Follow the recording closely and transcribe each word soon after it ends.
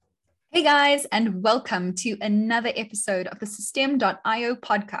Hey guys, and welcome to another episode of the System.io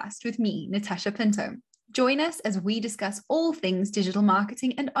podcast with me, Natasha Pinto. Join us as we discuss all things digital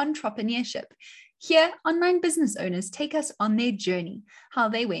marketing and entrepreneurship. Here, online business owners take us on their journey, how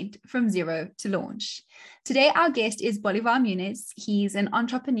they went from zero to launch. Today, our guest is Bolivar Muniz. He's an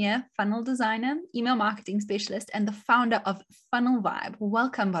entrepreneur, funnel designer, email marketing specialist, and the founder of Funnel Vibe.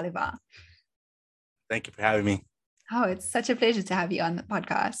 Welcome, Bolivar. Thank you for having me. Oh, it's such a pleasure to have you on the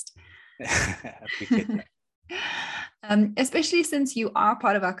podcast. I appreciate that. Especially since you are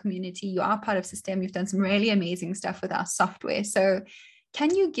part of our community, you are part of System, you've done some really amazing stuff with our software. So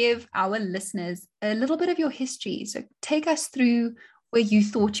can you give our listeners a little bit of your history? So take us through where you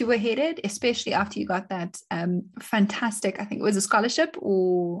thought you were headed, especially after you got that fantastic, I think it was a scholarship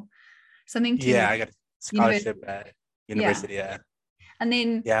or something to Yeah, I got a scholarship university. at university. Yeah. And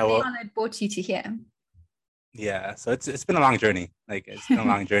then Yeah. Well, how it brought you to here. yeah. So it's been a long journey. It's been a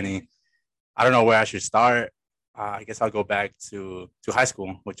long journey. I don't know where I should start. I guess I'll go back to high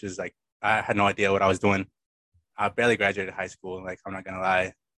school, which is I had no idea what I was doing. I barely graduated high school. I'm not gonna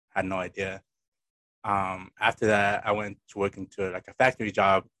lie, had no idea. After that, I went to work into a factory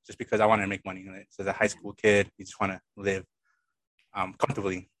job just because I wanted to make money. So as a high school kid, you just want to live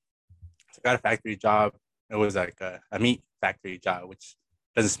comfortably. So I got a factory job. It was like a meat factory job, which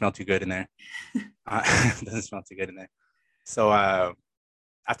doesn't smell too good in there. Doesn't smell too good in there. So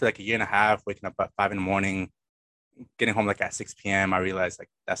after a year and a half, waking up at 5 a.m, getting home at 6 p.m, I realized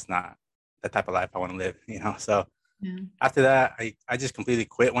that's not the type of life I want to live. So Yeah. after that, I just completely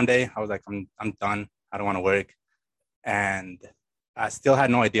quit one day. I was like, I'm done. I don't want to work. And I still had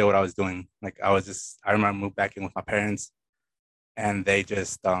no idea what I was doing. I remember I moved back in with my parents, and they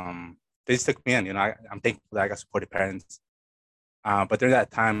just took me in. I'm thankful that I got supportive parents. But during that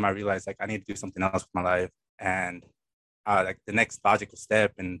time, I realized I need to do something else with my life. And the next logical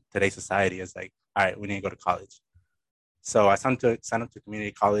step in today's society is all right, we need to go to college. So I signed up to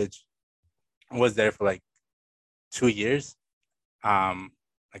community college. I was there for 2 years. Like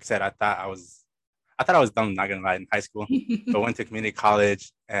I said, I thought I was done, not gonna lie, in high school. But went to community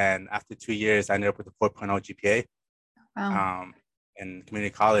college, and after 2 years, I ended up with a 4.0 GPA Wow. in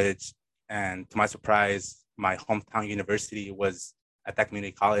community college. And to my surprise, my hometown university was at that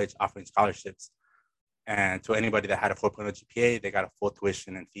community college offering scholarships. And to anybody that had a 4.0 GPA, they got a full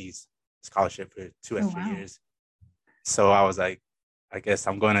tuition and fees scholarship for two Oh, extra wow. years. So I was like, I guess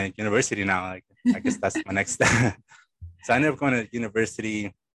I'm going to university now. I guess that's my next step. So I ended up going to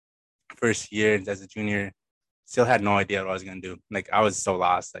university first year as a junior. Still had no idea what I was gonna do. I was so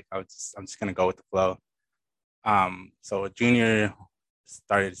lost. I'm just gonna go with the flow. So a junior,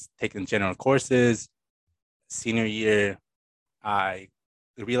 started taking general courses. Senior year, I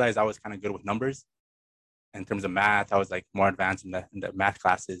realized I was kind of good with numbers in terms of math. I was more advanced in the math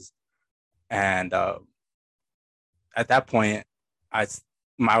classes, and at that point, I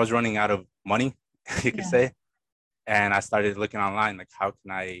I was running out of money, you could Yeah. say, and I started looking online, how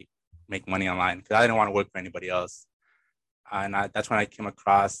can I make money online? Because I didn't want to work for anybody else, and that's when I came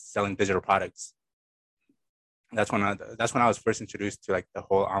across selling digital products. That's when I was first introduced to the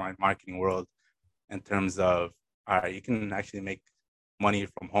whole online marketing world, in terms of, all right, you can actually make money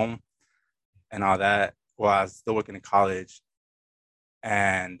from home and all that, while I was still working in college.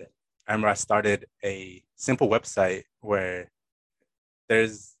 And I remember I started a simple website where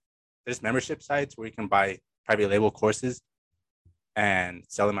there's membership sites where you can buy private label courses and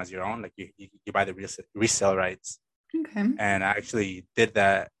sell them as your own. You buy the resale rights. Okay. And I actually did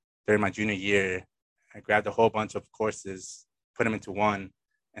that during my junior year. I grabbed a whole bunch of courses, put them into one,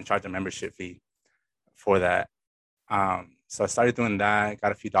 and charged a membership fee for that. So I started doing that,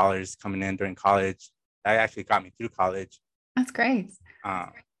 got a few dollars coming in during college. That actually got me through college. That's great.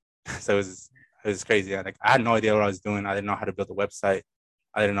 Um, so it was crazy. I had no idea what I was doing. I didn't know how to build a website.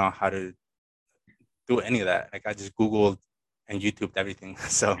 I didn't know how to do any of that. I just Googled and YouTubed everything.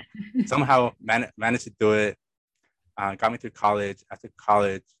 So somehow managed to do it. Got me through college. After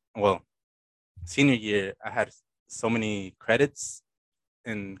college, well, senior year, I had so many credits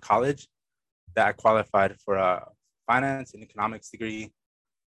in college that I qualified for a finance and economics degree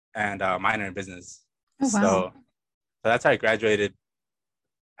and a minor in business. Oh, wow. So that's how I graduated.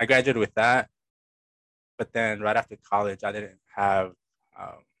 I graduated with that, but then right after college, I didn't have,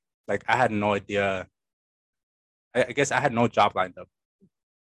 um, I had no idea. I guess I had no job lined up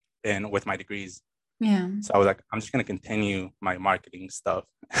in with my degrees. Yeah. So I was like, I'm just gonna continue my marketing stuff.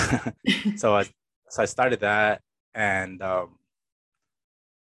 so I so I started that, and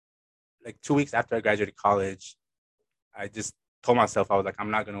 2 weeks after I graduated college, I just told myself, I was like,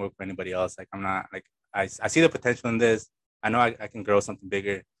 I'm not gonna work for anybody else. I'm not I see the potential in this. I know I can grow something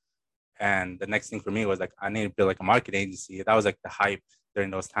bigger. And the next thing for me was like, I need to build like a marketing agency. That was like the hype during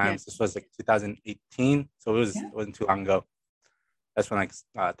those times. This was like 2018. So it wasn't too long ago. That's when like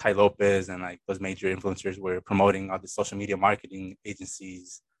Ty Lopez and like those major influencers were promoting all the social media marketing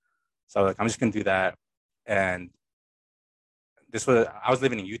agencies. So like, I'm just gonna do that. And I was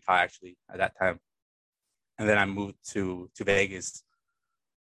living in Utah actually at that time. And then I moved to Vegas,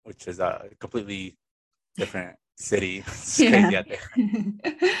 which is a completely different city. It's crazy out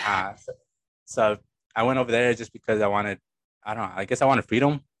there. So I went over there just because I don't know, I guess I wanted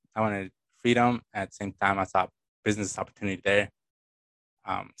freedom. I wanted freedom. At the same time, I saw business opportunity there.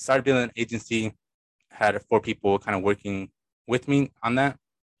 Started building an agency, had 4 people kind of working with me on that.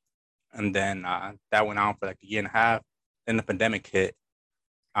 And then that went on for like a year and a half. Then the pandemic hit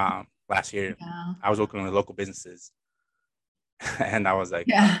last year. Yeah. I was working with local businesses. And I was like,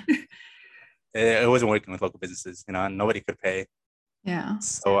 Yeah. It wasn't working with local businesses, nobody could pay. Yeah.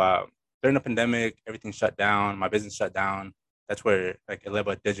 So during the pandemic, everything shut down. My business shut down. That's where like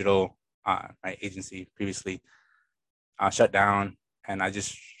Eleba Digital, my agency previously, shut down. And I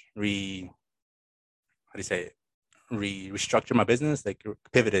just restructured my business, like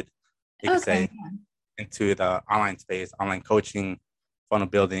pivoted, you could say, into the online space, online coaching, funnel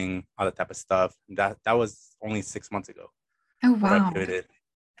building, all that type of stuff. That was only 6 months ago. Oh, where wow. I pivoted.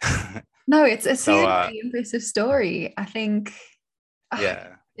 No, it's a very impressive story. I think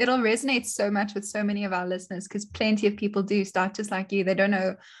it'll resonate so much with so many of our listeners, because plenty of people do start just like you. They don't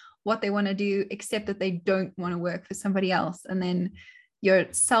know what they want to do, except that they don't want to work for somebody else. And then you're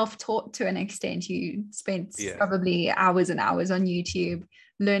self-taught to an extent. You spent probably hours and hours on YouTube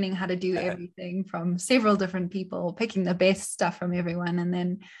learning how to do everything from several different people, picking the best stuff from everyone. And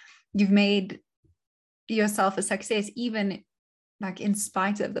then you've made yourself a success, even like in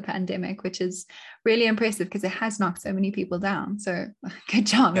spite of the pandemic, which is really impressive because it has knocked so many people down. So good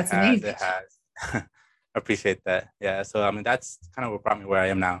job. That's amazing. It has. I appreciate that. Yeah. So, I mean, that's kind of what brought me where I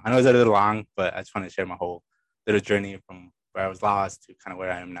am now. I know it's a little long, but I just want to share my whole little journey from where I was lost to kind of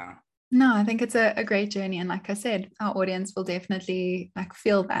where I am now. No, I think it's a great journey. And like I said, our audience will definitely like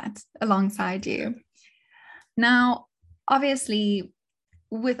feel that alongside you. Now, obviously,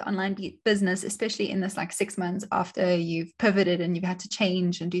 with online business, especially in this like 6 months after you've pivoted and you've had to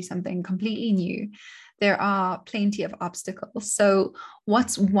change and do something completely new, there are plenty of obstacles. So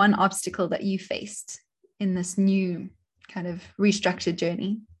what's one obstacle that you faced in this new kind of restructured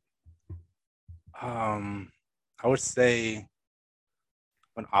journey? I would say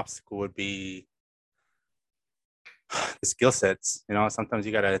one obstacle would be the skill sets. Sometimes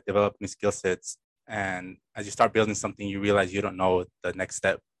you got to develop new skill sets. And as you start building something, you realize you don't know the next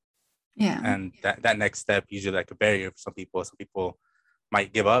step. Yeah. And that next step usually like a barrier for some people. Some people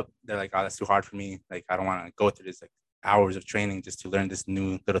might give up. They're like, oh, that's too hard for me. Like, I don't want to go through this like hours of training just to learn this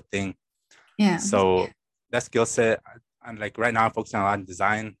new little thing. Yeah. So that skill set, I'm like right now I'm focusing on a lot of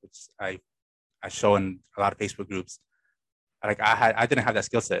design, which I show in a lot of Facebook groups. Like I didn't have that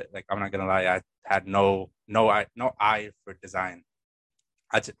skill set. Like, I'm not gonna lie, I had no eye for design.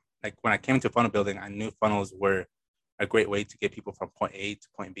 Like when I came into funnel building, I knew funnels were a great way to get people from point A to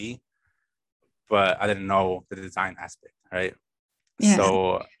point B, but I didn't know the design aspect, right? Yeah.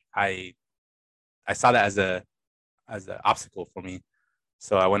 So I saw that as an obstacle for me.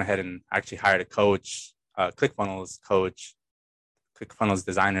 So I went ahead and actually hired a coach, ClickFunnels coach, ClickFunnels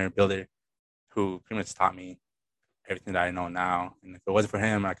designer, builder, who pretty much taught me everything that I know now. And if it wasn't for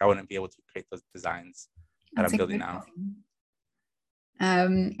him, like I wouldn't be able to create those designs that I'm building now.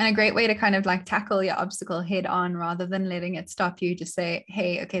 And a great way to kind of like tackle your obstacle head on rather than letting it stop you. Just say,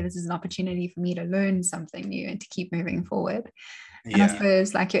 hey, okay, this is an opportunity for me to learn something new and to keep moving forward. And I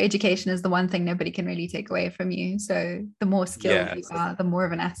suppose like your education is the one thing nobody can really take away from you. So the more skilled you are, the more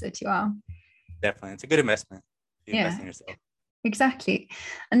of an asset you are. Definitely. It's a good investment. You invest in yourself. Exactly.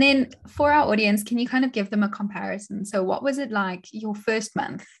 And then for our audience, can you kind of give them a comparison? So what was it like your first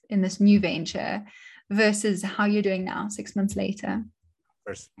month in this new venture versus how you're doing now, 6 months later?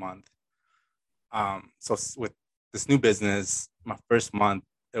 First month. So with this new business, my first month,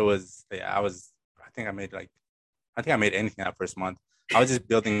 it was, I think I made anything that first month. I was just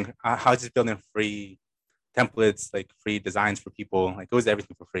building free templates, like free designs for people. Like it was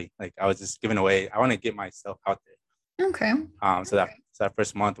everything for free. Like I was just giving away. I want to get myself out there. Okay. So that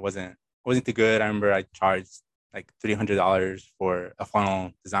first month wasn't too good. I remember I charged like $300 for a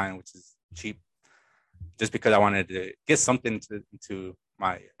funnel design, which is cheap, just because I wanted to get something into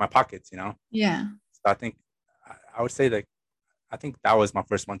my pockets, Yeah. So I think I would say like I think that was my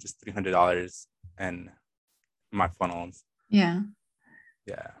first month, just $300 and my funnels. Yeah.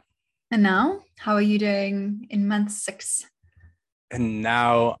 Yeah. And now, how are you doing in month 6? And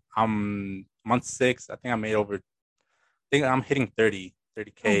now I'm month 6. I think I made over, I think I'm hitting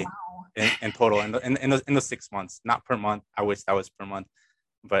 30K wow. in total in those 6 months, not per month. I wish that was per month,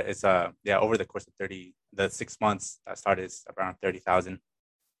 but it's yeah, over the course of the 6 months that started, it's around 30,000.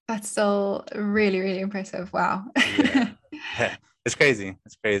 That's still really, really impressive. Wow. Yeah. Yeah. It's crazy.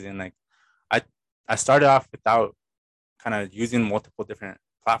 It's crazy. And like I I started off without kind of using multiple different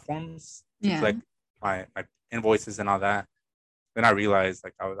platforms to Yeah. collect my invoices and all that. Then I realized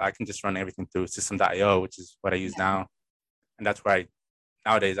like I can just run everything through system.io, which is what I use Yeah. now. And that's where I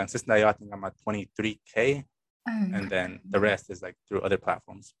nowadays on system.io, I think I'm at 23K. Oh, And then incredible. the rest is like through other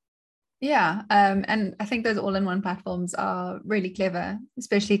platforms. Yeah. And I think those all-in-one platforms are really clever,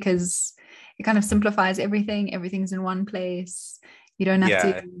 especially because it kind of simplifies everything. Everything's in one place. You don't have to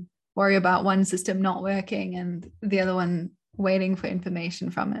Yeah, worry about one system not working and the other one waiting for information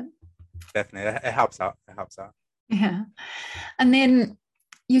from it. definitely. It helps out. It helps out. Yeah. And then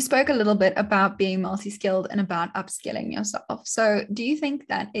you spoke a little bit about being multi-skilled and about upskilling yourself. So do you think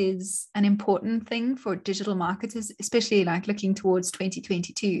that is an important thing for digital marketers, especially like looking towards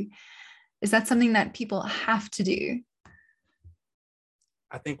 2022? Is that something that people have to do?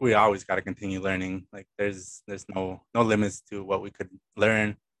 I think we always got to continue learning. Like there's no limits to what we could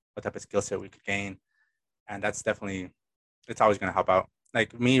learn, what type of skill set we could gain, and that's definitely it's always gonna help out.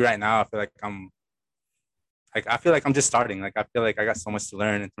 Like me right now, I feel like I'm just starting. Like I feel like I got so much to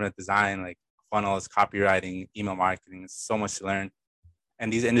learn in terms of design, like funnels, copywriting, email marketing. It's so much to learn,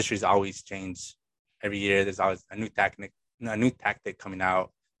 and these industries always change every year. There's always a new tactic coming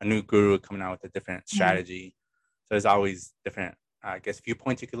out, a new guru coming out with a different Yeah. strategy. So there's always different, I guess,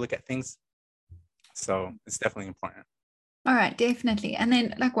 viewpoints you could look at things. So it's definitely important. All right, definitely. And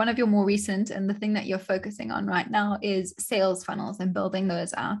then, like, one of your more recent and the thing that you're focusing on right now is sales funnels and building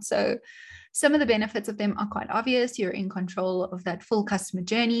those out. So, some of the benefits of them are quite obvious. You're in control of that full customer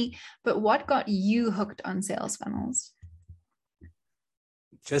journey. But what got you hooked on sales funnels?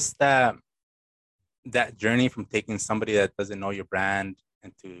 Just that journey from taking somebody that doesn't know your brand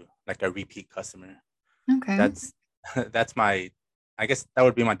into like a repeat customer. Okay. That's that's my, I guess that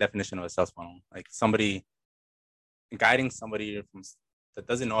would be my definition of a sales funnel. Like somebody guiding somebody that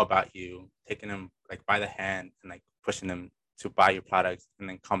doesn't know about you, taking them like by the hand and like pushing them to buy your products and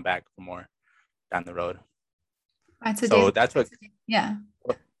then come back for more down the road. Right. So, So that's what, yeah.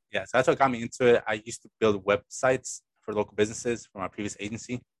 yeah, so that's what got me into it. I used to build websites for local businesses from my previous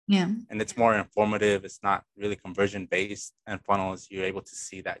agency, Yeah. and it's more informative. It's not really conversion based, and funnels. You're able to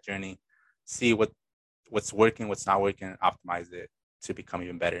see that journey, see what's working, what's not working, and optimize it to become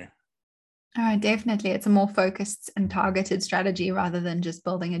even better. All right, definitely. It's a more focused and targeted strategy rather than just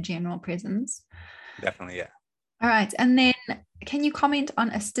building a general presence. Definitely, yeah. All right. And then can you comment on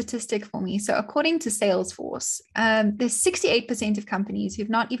a statistic for me? So, according to Salesforce, there's 68% of companies who've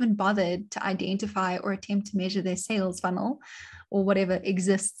not even bothered to identify or attempt to measure their sales funnel or whatever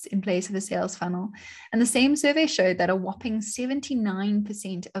exists in place of a sales funnel. And the same survey showed that a whopping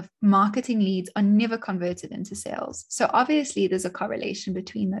 79% of marketing leads are never converted into sales. So, obviously, there's a correlation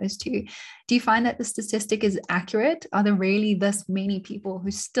between those two. Do you find that the statistic is accurate? Are there really this many people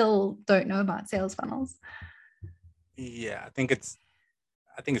who still don't know about sales funnels? Yeah, I think it's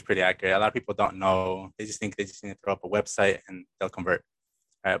pretty accurate. A lot of people don't know. They just think they just need to throw up a website and they'll convert.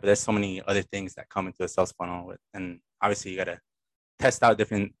 Right. But there's so many other things that come into a sales funnel. And obviously you gotta test out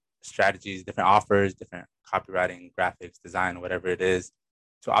different strategies, different offers, different copywriting, graphics, design, whatever it is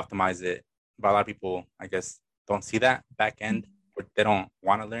to optimize it. But a lot of people, I guess, don't see that back end, or they don't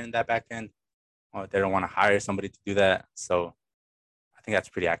want to learn that back end, or they don't want to hire somebody to do that. So I think that's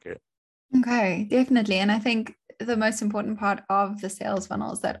pretty accurate. Okay, definitely. And I think the most important part of the sales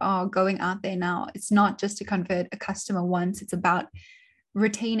funnels that are going out there now, it's not just to convert a customer once, it's about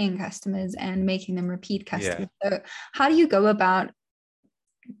retaining customers and making them repeat Yeah. customers. So, how do you go about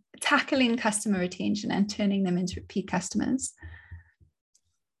tackling customer retention and turning them into repeat customers?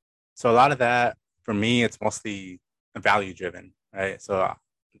 So a lot of that for me, it's mostly value driven, right? So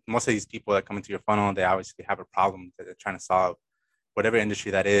most of these people that come into your funnel, they obviously have a problem that they're trying to solve, whatever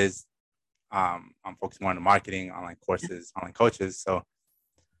industry that is. I'm focusing more on the marketing, online courses, online coaches. So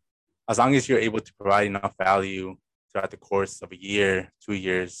as long as you're able to provide enough value throughout the course of a year, 2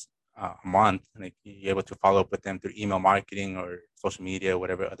 years, a month, like you're able to follow up with them through email marketing or social media,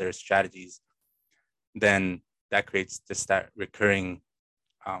 whatever other strategies, then that creates just that recurring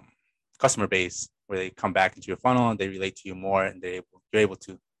um, customer base where they come back into your funnel and they relate to you more and you're able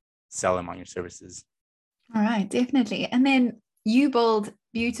to sell them on your services. All right, definitely. And then you build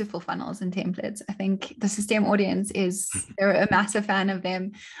beautiful funnels and templates. I think the System audience they're a massive fan of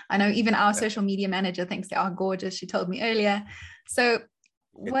them. I know even our Yeah. social media manager thinks they are gorgeous. She told me earlier. So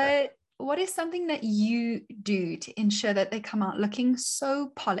Get that. what is something that you do to ensure that they come out looking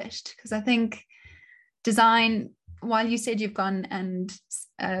so polished? Because I think design, while you said you've gone and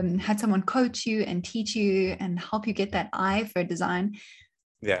had someone coach you and teach you and help you get that eye for design,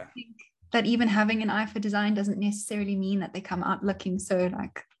 Yeah. I think that even having an eye for design doesn't necessarily mean that they come out looking so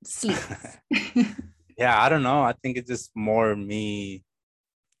like sleek. Yeah, I don't know. I think it's just more me.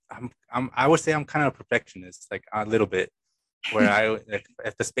 I would say I'm kind of a perfectionist, like a little bit, where I like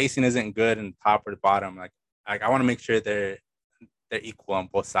if the spacing isn't good in the top or the bottom, like I want to make sure they're equal on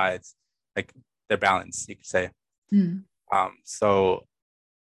both sides, like they're balanced, you could say. Mm. So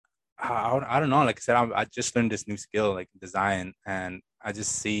I don't know. Like I said, I just learned this new skill, like design, and I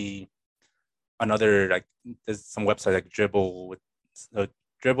just see another like there's some website like so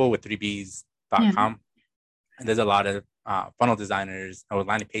dribble with 3bs dot Yeah. com, and there's a lot of funnel designers or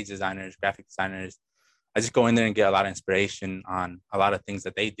landing page designers, graphic designers. I just go in there and get a lot of inspiration on a lot of things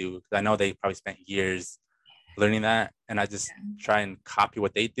that they do because I know they probably spent years learning that, and I just try and copy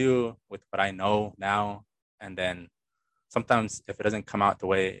what they do with what I know now. And then sometimes if it doesn't come out the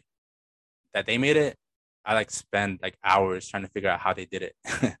way that they made it, I like spend like hours trying to figure out how they did it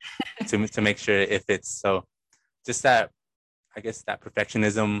to make sure if it's so. Just that, I guess that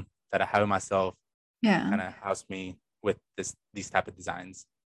perfectionism that I have in myself Yeah. kind of helps me with these type of designs.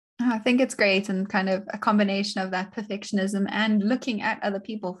 I think it's great, and kind of a combination of that perfectionism and looking at other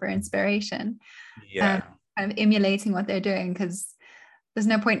people for inspiration, Yeah, kind of emulating what they're doing, because there's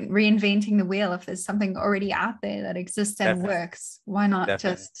no point reinventing the wheel if there's something already out there that exists and definitely, works. Why not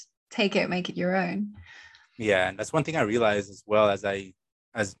definitely. just take it, make it your own? Yeah, and that's one thing I realized as well as I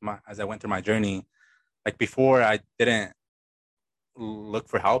went through my journey. Like before, I didn't look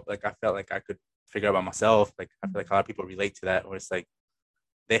for help. Like I felt like I could figure out by myself. Like I feel like a lot of people relate to that, where it's like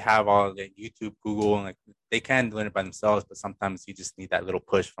they have all the YouTube, Google, and like they can learn it by themselves, but sometimes you just need that little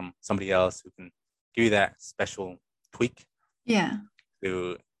push from somebody else who can give you that special tweak Yeah.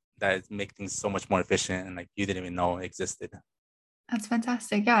 to that make things so much more efficient and like you didn't even know existed. That's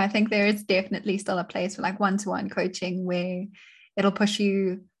fantastic. Yeah, I think there is definitely still a place for like one-to-one coaching where it'll push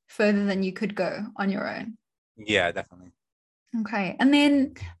you further than you could go on your own. Yeah, definitely. Okay. And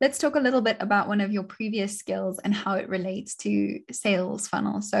then let's talk a little bit about one of your previous skills and how it relates to sales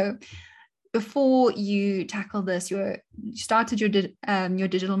funnel. So before you tackle this, you started your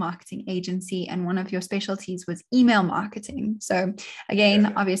digital marketing agency, and one of your specialties was email marketing. So again,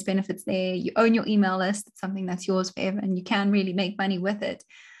 Yeah. obvious benefits there. You own your email list. It's something that's yours forever, and you can really make money with it.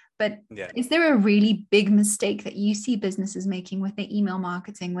 But Yeah. is there a really big mistake that you see businesses making with their email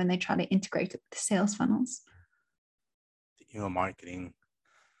marketing when they try to integrate it with the sales funnels? Email marketing.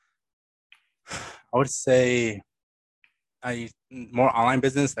 I would say I more online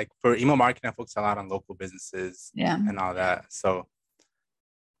business. Like for email marketing, I focus a lot on local businesses Yeah. and all that. So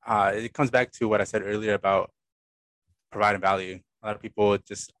it comes back to what I said earlier about providing value. A lot of people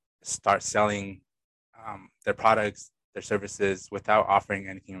just start selling their products, their services without offering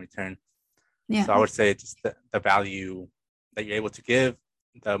anything in return. Yeah. So I would say just the value that you're able to give,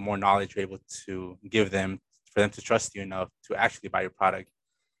 the more knowledge you're able to give them for them to trust you enough to actually buy your product.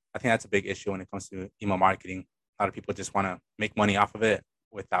 I think that's a big issue when it comes to email marketing. A lot of people just want to make money off of it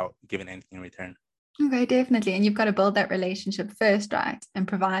without giving anything in return. Okay, definitely. And you've got to build that relationship first, right? And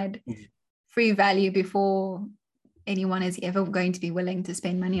provide free value before anyone is ever going to be willing to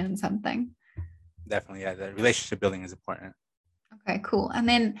spend money on something. Definitely, yeah. The relationship building is important. Okay, cool. And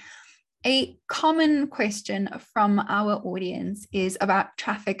then a common question from our audience is about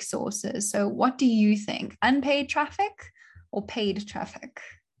traffic sources. So, what do you think? Unpaid traffic or paid traffic?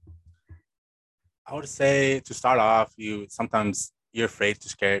 I would say to start off, you're afraid to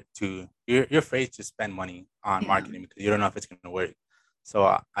scared to you're afraid to spend money on Yeah. marketing because you don't know if it's going to work. So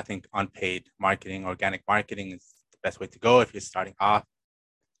I think unpaid marketing, organic marketing is the best way to go if you're starting off.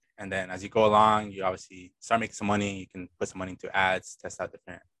 And then as you go along, you obviously start making some money. You can put some money into ads, test out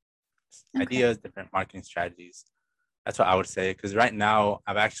different Okay. ideas, different marketing strategies. That's what I would say. Because right now,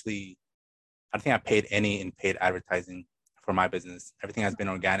 I don't think I paid any in paid advertising for my business. Everything has been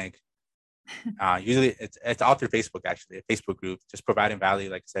organic. Usually, it's all through Facebook. Actually, a Facebook group, just providing value,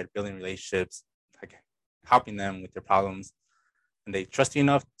 like I said, building relationships, like helping them with their problems, and they trust you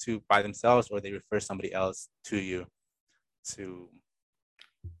enough to buy themselves, or they refer somebody else to you. To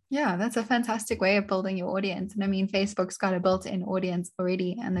Yeah, that's a fantastic way of building your audience. And I mean, Facebook's got a built-in audience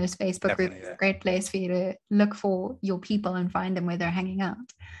already, and those Facebook groups definitely, are yeah, a great place for you to look for your people and find them where they're hanging out.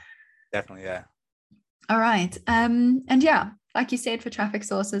 definitely, yeah, All right. And yeah, like you said, for traffic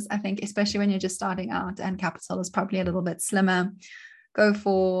sources, I think especially when you're just starting out and capital is probably a little bit slimmer, go Yeah.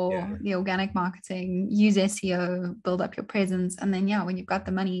 for the organic marketing, use SEO, build up your presence, and then when you've got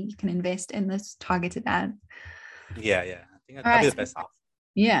the money, you can invest in this targeted ad. Yeah. I think All that'll be right. the best option.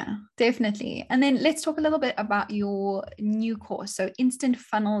 Yeah, definitely. And then let's talk a little bit about your new course. So, Instant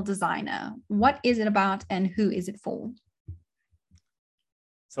Funnel Designer. What is it about and who is it for?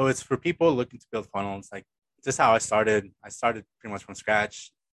 So it's for people looking to build funnels. Like just how I started. I started pretty much from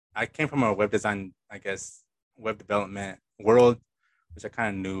scratch. I came from a web design, I guess, web development world, which I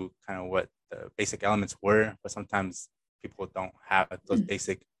kind of knew kind of what the basic elements were, but sometimes people don't have those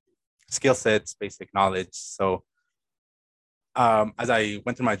basic skill sets, basic knowledge. So as I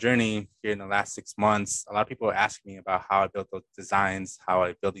went through my journey here in the last 6 months, a lot of people ask me about how I built those designs, how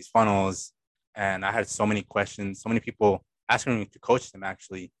I build these funnels. And I had so many questions, so many people asking me to coach them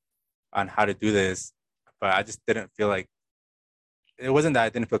actually on how to do this. But I just didn't feel like, it wasn't that I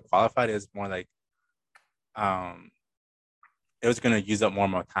didn't feel qualified. It was more like um, it was going to use up more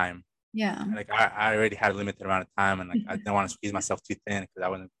and more time. Yeah. And like I already had a limited amount of time, and like I didn't want to squeeze myself too thin because I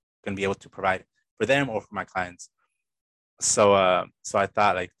wasn't going to be able to provide for them or for my clients. So I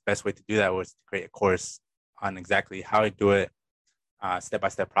thought like the best way to do that was to create a course on exactly how I do it,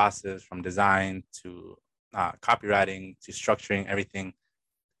 step-by-step process from design to copywriting to structuring everything.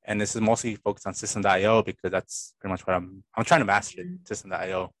 And this is mostly focused on system.io because that's pretty much what I'm trying to master,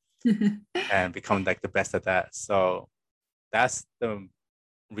 system.io, and become like the best at that. So that's the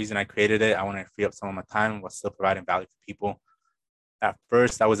reason I created it. I want to free up some of my time while still providing value to people. At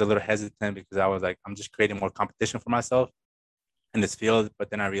first, I was a little hesitant because I was like, I'm just creating more competition for myself in this field. But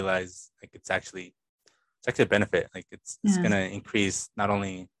then I realized like it's actually a benefit. Like it's gonna increase it's not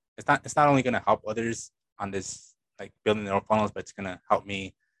only gonna help others on this like building their own funnels, but it's gonna help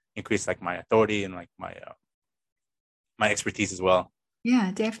me increase like my authority and like my expertise as well.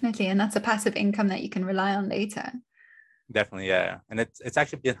 Yeah, definitely. And that's a passive income that you can rely on later. Definitely, yeah. And it's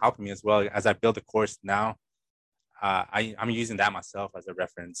actually been helping me as well as I build a course now. I'm using that myself as a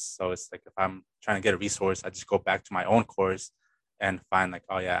reference. So it's like if I'm trying to get a resource, I just go back to my own course and find like,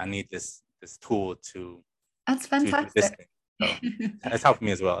 oh yeah, I need this tool to That's do this fantastic. thing. So it's helping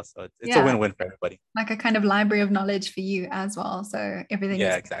me as well. So it's a Yeah, win-win for everybody. like a kind of library of knowledge for you as well. So everything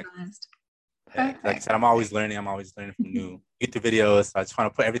Yeah, is exactly. organized. Yeah, like I Perfect. said, I'm always learning. I'm always learning from new YouTube videos. So I just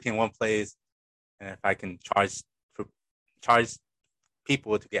want to put everything in one place. And if I can charge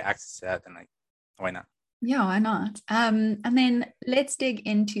people to get access to that, then like, why not? Yeah, why not? And then let's dig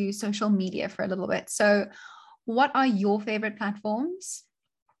into social media for a little bit. So, what are your favorite platforms?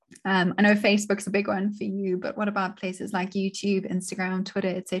 I know Facebook's a big one for you, but what about places like YouTube, Instagram, Twitter,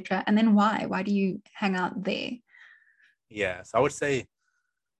 etc.? And then why? Why do you hang out there? Yeah, so I would say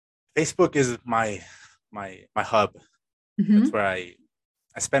Facebook is my hub. That's Mm-hmm. where I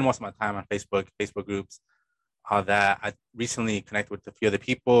spend most of my time on Facebook groups, all that. I recently connected with a few other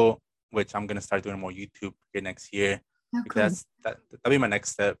people, which I'm gonna start doing more YouTube here next year Oh, cool. because that'll be my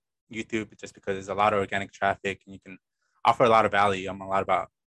next step. YouTube, just because there's a lot of organic traffic and you can offer a lot of value. I'm a lot about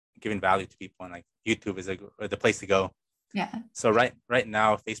giving value to people, and like YouTube is the place to go. Yeah. So right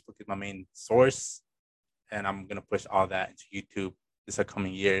now, Facebook is my main source, and I'm gonna push all that into YouTube this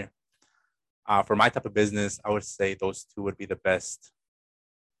upcoming year. For my type of business, I would say those two would be the best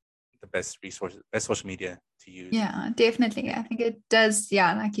resources, best social media to use. Yeah, definitely. I think it does,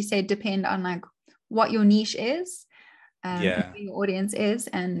 yeah, like you said, depend on like what your niche is, and Yeah, who your audience is.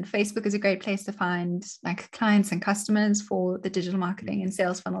 And Facebook is a great place to find like clients and customers for the digital marketing and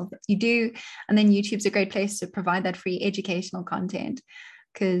sales funnels that you do. And then YouTube's a great place to provide that free educational content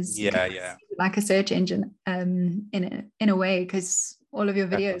because you can yeah, like a search engine in a way, because all of your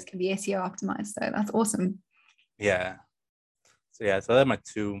videos definitely. can be SEO optimized. So that's awesome. Yeah. So they're my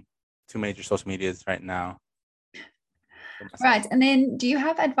two major social medias right now for myself. Right. And then do you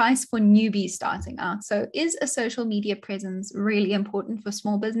have advice for newbies starting out? So is a social media presence really important for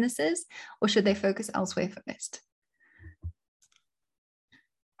small businesses, or should they focus elsewhere first?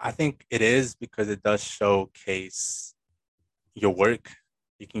 I think it is because it does showcase your work.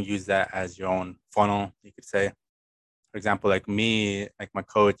 You can use that as your own funnel, you could say. For example, like me, like my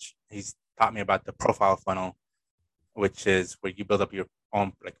coach, he's taught me about the profile funnel, which is where you build up your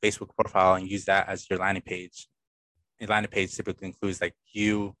own like Facebook profile and use that as your landing page. Your landing page typically includes like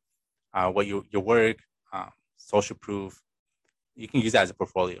you, what your work, social proof. You can use that as a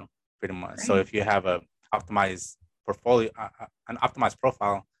portfolio, pretty much. So Great. if you have a optimized portfolio, an optimized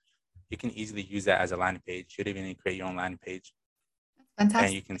profile, you can easily use that as a landing page. You don't even need to create your own landing page, and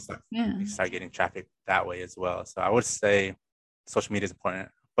you Fantastic. can Yeah. start getting traffic that way as well. So I would say social media is important,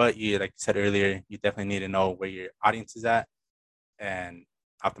 but you like you said earlier, you definitely need to know where your audience is at and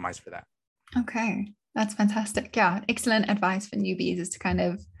optimize for that. Okay. That's fantastic. Yeah, excellent advice for newbies is to kind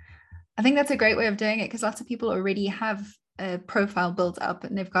of, I think that's a great way of doing it because lots of people already have a profile built up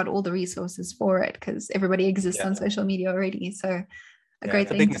and they've got all the resources for it because everybody exists on Yeah. social media already. So a Yeah, great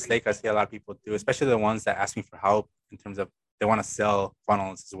it's a big thing to mistake I see a lot of people do, especially the ones that ask me for help in terms of they want to sell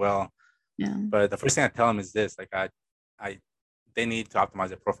funnels as well. yeah. But the first thing I tell them is this: like I, they need to optimize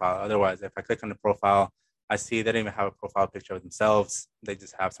their profile. Otherwise, if I click on the profile, I see they don't even have a profile picture of themselves. They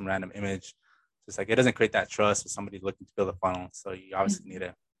just have some random image. So it's like it doesn't create that trust with somebody looking to build a funnel. So you obviously need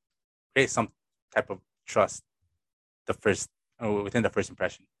to create some type of trust the first within the first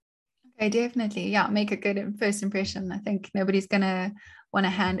impression. Okay, definitely. Yeah, make a good first impression. I think nobody's gonna want to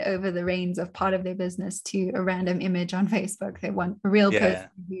hand over the reins of part of their business to a random image on Facebook. They want a real person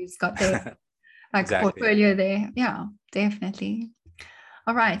Yeah, who's got their like exactly. portfolio there. Yeah, definitely.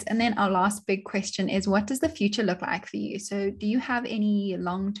 All right. And then our last big question is what does the future look like for you? So do you have any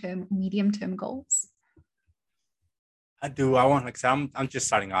long-term, medium-term goals? I do. I want like so I'm just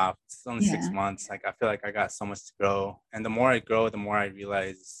starting off. It's only Yeah. 6 months. Like I feel like I got so much to grow. And the more I grow, the more I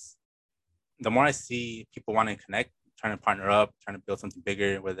realize the more I see people wanting to connect, trying to partner up, trying to build something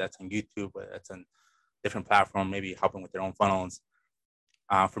bigger, whether that's on YouTube, whether that's on different platform, maybe helping with their own funnels.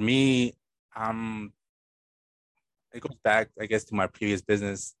 For me, um, it goes back, I guess, to my previous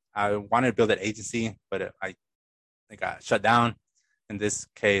business. I wanted to build an agency, but it got shut down. In this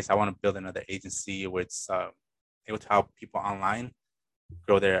case, I want to build another agency where it's able to help people online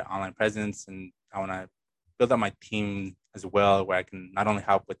grow their online presence, and I want to build up my team as well, where I can not only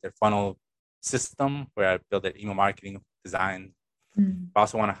help with their funnel system, where I build their email marketing design, Mm. but I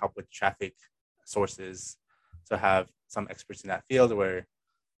also want to help with traffic sources. So have some experts in that field where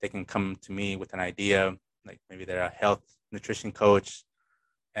they can come to me with an idea, like maybe they're a health nutrition coach,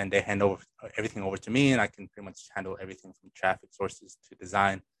 and they hand over everything over to me, and I can pretty much handle everything from traffic sources to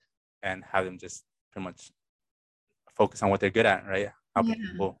design, and have them just pretty much focus on what they're good at, right? Helping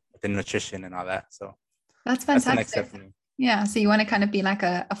Yeah. people with the nutrition and all that. So That's that's the next step fantastic. for me. Yeah. So you want to kind of be like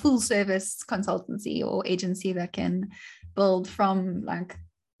a full service consultancy or agency that can build from like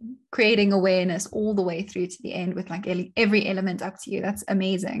creating awareness all the way through to the end with like every element up to you. That's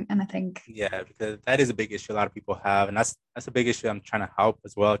amazing. And I think, Yeah, because that is a big issue a lot of people have, and that's a big issue I'm trying to help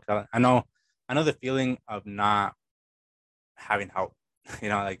as well. 'Cause I know the feeling of not having help.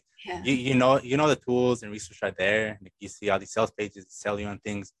 Like yeah. you know the tools and research are there. Like you see all these sales pages sell you on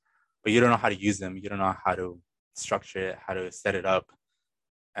things, but you don't know how to use them. You don't know how to structure it, how to set it up,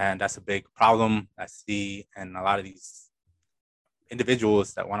 and that's a big problem I see. And a lot of these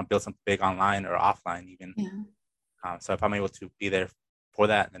individuals that want to build something big online or offline, even. Yeah. So if I'm able to be there for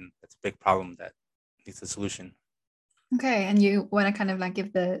that, then that's a big problem that needs a solution. Okay. And you want to kind of like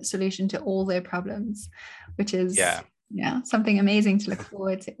give the solution to all their problems, which is, Yeah, yeah, something amazing to look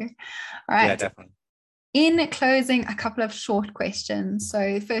forward to. All yeah, right. definitely. In closing, a couple of short questions.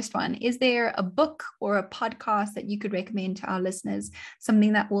 So, first one, is there a book or a podcast that you could recommend to our listeners,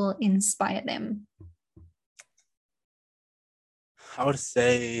 something that will inspire them? I would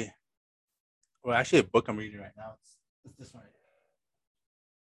say, well, actually, a book I'm reading right now. It's this one. Right here.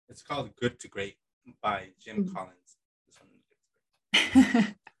 It's called Good to Great by Jim Collins. This one.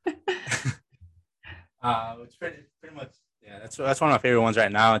 It's pretty much, yeah. That's one of my favorite ones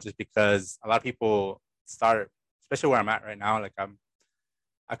right now, just because a lot of people start, especially where I'm at right now. Like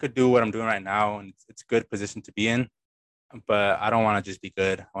I could do what I'm doing right now, and it's a good position to be in. But I don't want to just be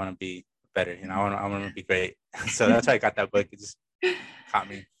good. I want to be better. I want to be great. So that's why I got that book. It just caught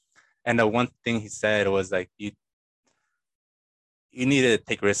me. And the one thing he said was like you need to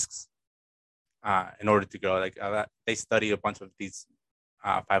take risks in order to grow. Like they study a bunch of these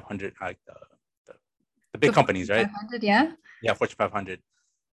 500 like the, the big The companies, Fortune right? 500, yeah. Yeah, Fortune 500.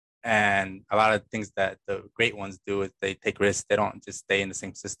 And a lot of things that the great ones do is they take risks. They don't just stay in the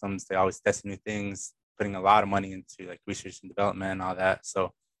same systems. They always test new things, putting a lot of money into like research and development and all that.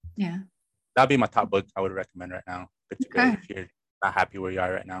 So Yeah. that'd be my top book I would recommend right now. Good to Great Okay. if you're not happy where you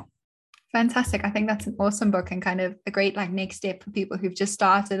are right now. Fantastic. I think that's an awesome book and kind of a great like next step for people who've just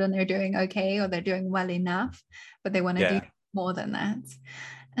started and they're doing okay or they're doing well enough, but they want to do Yeah. more than that.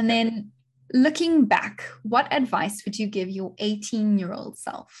 And Yeah. then looking back, what advice would you give your 18-year-old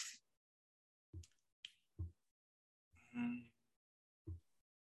self? Mm,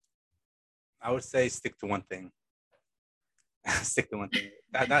 I would say stick to one thing. Stick to one thing.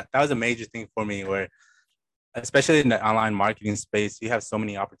 That was a major thing for me where especially in the online marketing space, you have so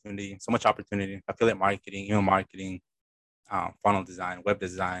many opportunity, so much opportunity, affiliate marketing, email marketing, funnel design, web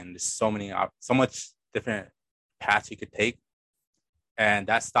design. There's so much different paths you could take, and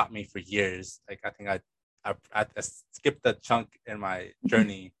that stopped me for years. Like I think I skipped a chunk in my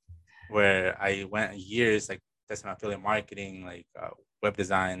journey where I went years like testing affiliate marketing, like web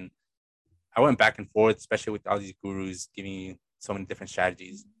design. I went back and forth, especially with all these gurus giving you so many different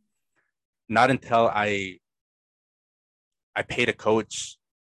strategies. Not until I paid a coach,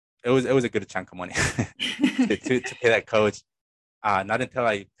 it was a good chunk of money to pay that coach. Not until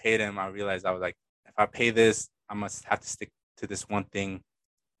I paid him, I realized I was like, if I pay this, I must have to stick to this one thing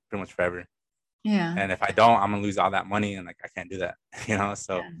pretty much forever. Yeah. And if I don't, I'm gonna lose all that money, and like I can't do that, you know.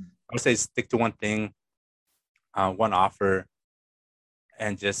 So Yeah. I would say stick to one thing, one offer,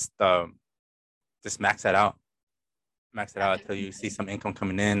 and just max that out. Max it out until you see some income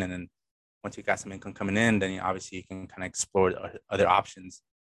coming in, and then once you got some income coming in, then obviously you can kind of explore other options.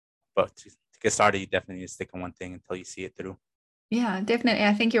 But to get started, you definitely need to stick on one thing until you see it through. Yeah, definitely.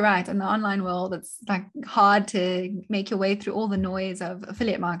 I think you're right. In the online world, it's like hard to make your way through all the noise of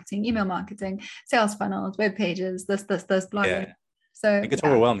affiliate marketing, email marketing, sales funnels, web pages, this, blogging. Yeah. So It gets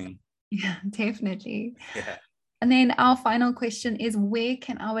overwhelming. Yeah, definitely. Yeah. And then our final question is, where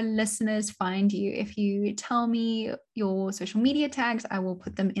can our listeners find you? If you tell me your social media tags, I will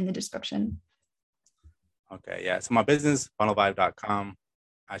put them in the description. Okay. Yeah. So my business, funnelvibe.com.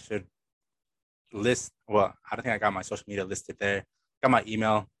 I should list, well, I don't think I got my social media listed there. Got my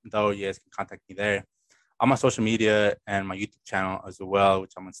email, though. You guys can contact me there. On my social media and my YouTube channel as well,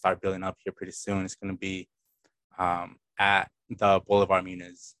 which I'm going to start building up here pretty soon. It's going to be at the Bolivar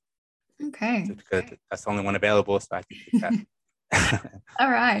Muniz. Okay. Because that's the only one available, so I can keep that. All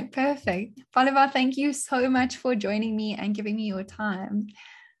right, perfect. Bolivar, thank you so much for joining me and giving me your time.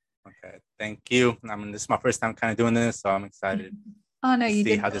 Okay, thank you. I mean, this is my first time kind of doing this, so I'm excited to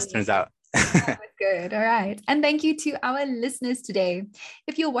see how this turns out. Good. All right. And thank you to our listeners today.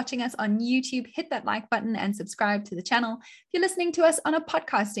 If you're watching us on YouTube, hit that like button and subscribe to the channel. If you're listening to us on a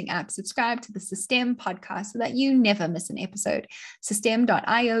podcasting app, subscribe to the System podcast so that you never miss an episode.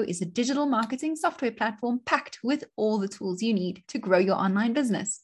 System.io is a digital marketing software platform packed with all the tools you need to grow your online business.